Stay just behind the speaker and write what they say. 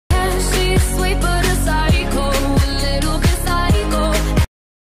Sweet but a psycho, a little bit psycho.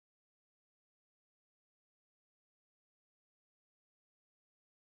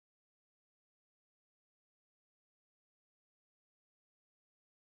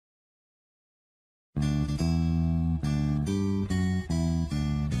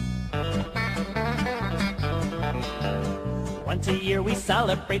 Once a year we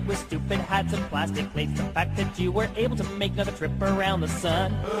celebrate with stupid hats and plastic plates. The fact that you were able to make another trip around the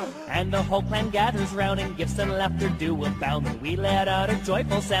sun. And the whole clan gathers round and gifts and laughter do abound. And we let out a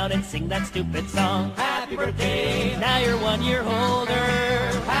joyful sound and sing that stupid song. Happy birthday, now you're 1 year older.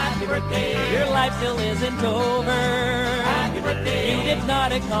 Happy birthday, your life still isn't over. Happy birthday, you did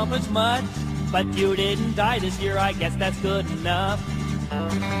not accomplish much, but you didn't die this year, I guess that's good enough.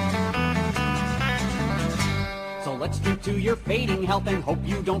 So let's drink to your fading health and hope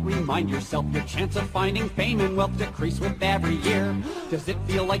you don't remind yourself your chance of finding fame and wealth decrease with every year. Does it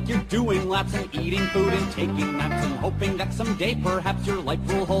feel like you're doing laps and eating food and taking naps and hoping that someday perhaps your life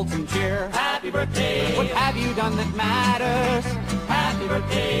will hold some cheer? Happy birthday! What have you done that matters? Happy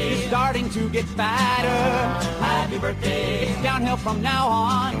birthday! You're starting to get fatter. Happy birthday! It's downhill from now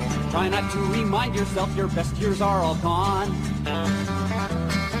on. Try not to remind yourself your best years are all gone.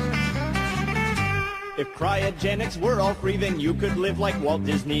 If cryogenics were all free, then you could live like Walt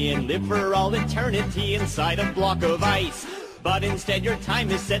Disney and live for all eternity inside a block of ice. But instead your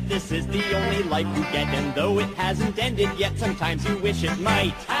time is set, this is the only life you get. And though it hasn't ended yet, sometimes you wish it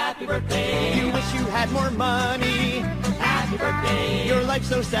might. Happy birthday! You wish you had more money. Happy birthday! Your life's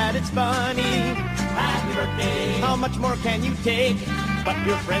so sad it's funny. Happy birthday! How much more can you take? But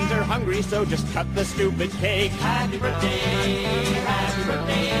your friends are hungry, so just cut the stupid cake. Happy birthday! Happy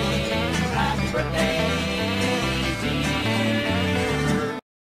birthday! Happy birthday!